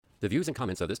The views and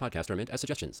comments of this podcast are meant as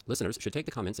suggestions. Listeners should take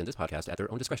the comments in this podcast at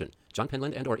their own discretion. John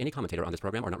Penland and or any commentator on this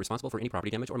program are not responsible for any property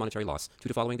damage or monetary loss due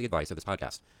to following the advice of this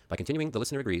podcast. By continuing, the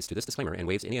listener agrees to this disclaimer and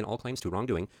waives any and all claims to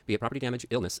wrongdoing, be it property damage,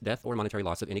 illness, death, or monetary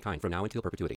loss of any kind from now until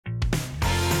perpetuity.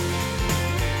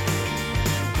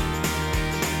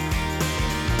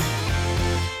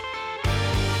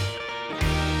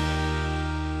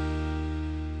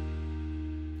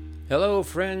 Hello,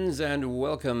 friends, and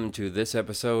welcome to this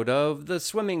episode of The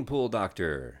Swimming Pool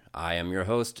Doctor. I am your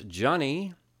host,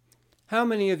 Johnny. How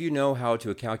many of you know how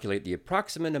to calculate the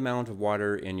approximate amount of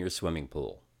water in your swimming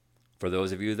pool? For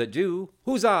those of you that do,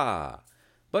 huzzah!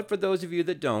 But for those of you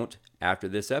that don't, after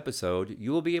this episode,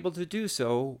 you will be able to do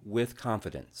so with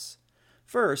confidence.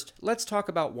 First, let's talk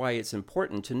about why it's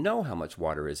important to know how much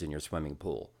water is in your swimming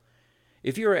pool.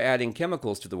 If you are adding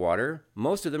chemicals to the water,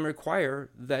 most of them require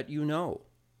that you know.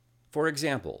 For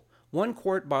example, 1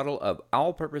 quart bottle of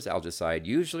all-purpose algicide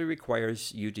usually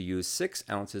requires you to use 6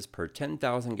 ounces per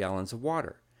 10,000 gallons of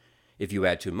water. If you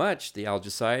add too much, the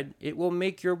algicide, it will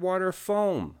make your water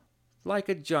foam, like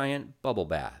a giant bubble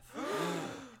bath.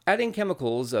 Adding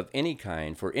chemicals of any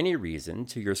kind for any reason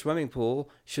to your swimming pool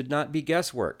should not be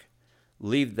guesswork.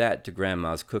 Leave that to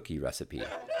Grandma's cookie recipe.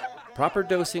 Proper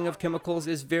dosing of chemicals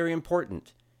is very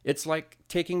important. It's like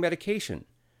taking medication.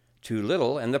 Too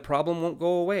little and the problem won't go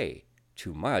away.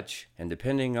 Too much, and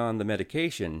depending on the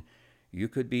medication, you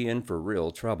could be in for real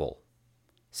trouble.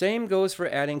 Same goes for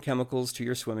adding chemicals to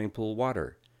your swimming pool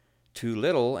water. Too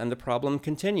little and the problem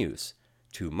continues.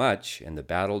 Too much and the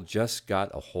battle just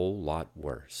got a whole lot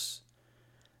worse.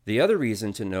 The other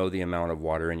reason to know the amount of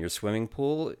water in your swimming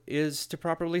pool is to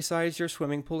properly size your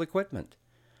swimming pool equipment.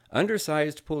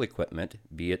 Undersized pool equipment,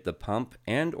 be it the pump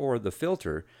and or the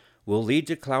filter, will lead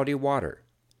to cloudy water.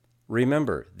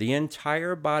 Remember, the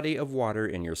entire body of water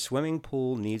in your swimming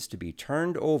pool needs to be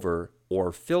turned over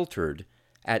or filtered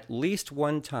at least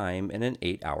one time in an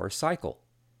 8-hour cycle.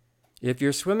 If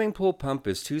your swimming pool pump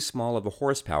is too small of a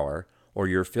horsepower, or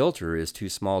your filter is too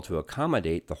small to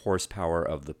accommodate the horsepower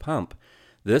of the pump,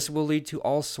 this will lead to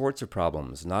all sorts of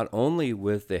problems, not only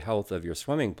with the health of your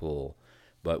swimming pool,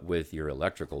 but with your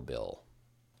electrical bill.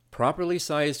 Properly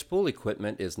sized pool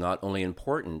equipment is not only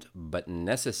important, but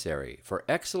necessary for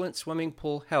excellent swimming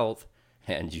pool health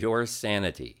and your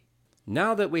sanity.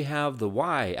 Now that we have the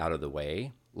why out of the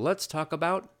way, let's talk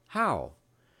about how.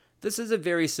 This is a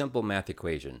very simple math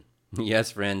equation.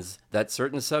 Yes, friends, that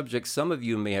certain subject some of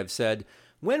you may have said,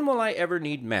 when will I ever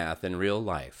need math in real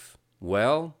life?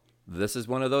 Well, this is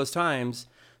one of those times,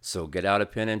 so get out a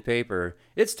pen and paper.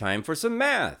 It's time for some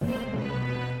math.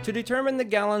 To determine the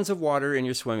gallons of water in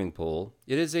your swimming pool,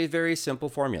 it is a very simple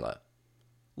formula.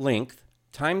 Length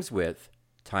times width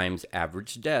times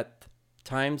average depth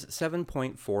times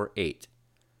 7.48.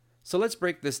 So let's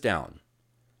break this down.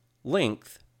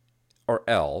 Length, or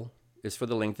L, is for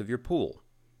the length of your pool.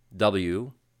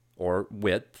 W, or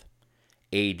width,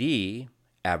 AD,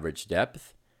 average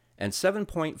depth, and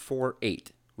 7.48,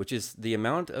 which is the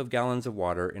amount of gallons of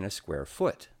water in a square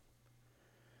foot.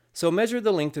 So measure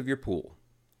the length of your pool.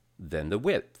 Then the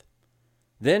width.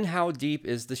 Then how deep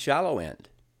is the shallow end?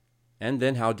 And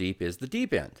then how deep is the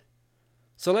deep end?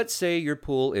 So let's say your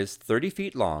pool is 30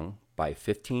 feet long by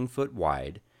 15 foot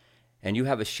wide, and you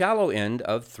have a shallow end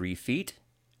of 3 feet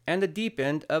and a deep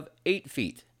end of 8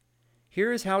 feet.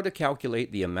 Here is how to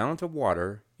calculate the amount of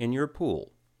water in your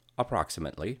pool,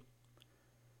 approximately.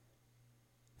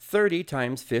 30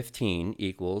 times 15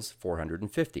 equals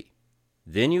 450.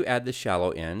 Then you add the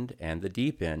shallow end and the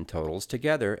deep end totals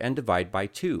together and divide by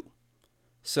 2.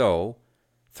 So,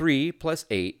 3 plus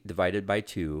 8 divided by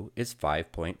 2 is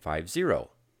 5.50.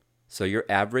 So your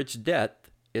average depth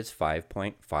is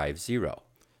 5.50.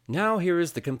 Now here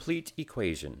is the complete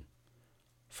equation.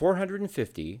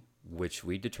 450, which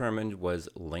we determined was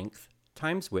length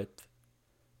times width,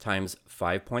 times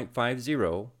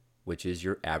 5.50, which is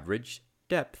your average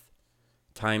depth,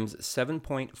 times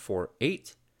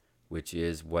 7.48, which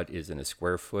is what is in a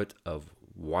square foot of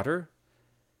water,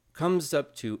 comes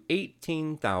up to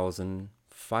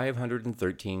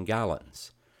 18,513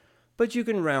 gallons. But you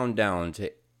can round down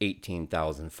to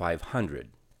 18,500,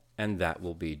 and that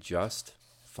will be just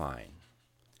fine.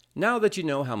 Now that you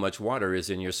know how much water is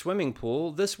in your swimming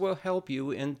pool, this will help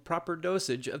you in proper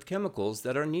dosage of chemicals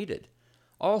that are needed.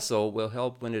 Also will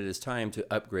help when it is time to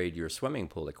upgrade your swimming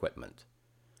pool equipment.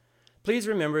 Please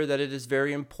remember that it is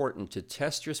very important to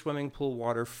test your swimming pool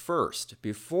water first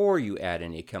before you add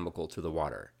any chemical to the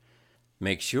water.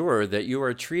 Make sure that you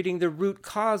are treating the root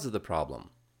cause of the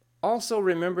problem. Also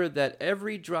remember that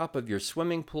every drop of your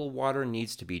swimming pool water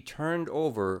needs to be turned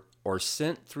over or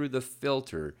sent through the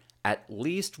filter at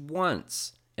least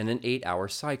once in an 8-hour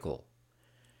cycle.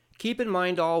 Keep in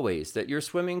mind always that your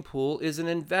swimming pool is an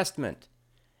investment,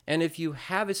 and if you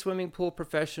have a swimming pool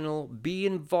professional, be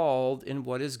involved in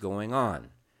what is going on.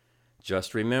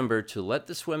 Just remember to let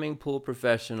the swimming pool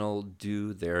professional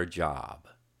do their job.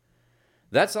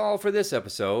 That's all for this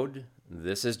episode.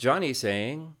 This is Johnny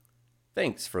saying,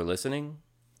 thanks for listening.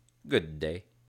 Good day.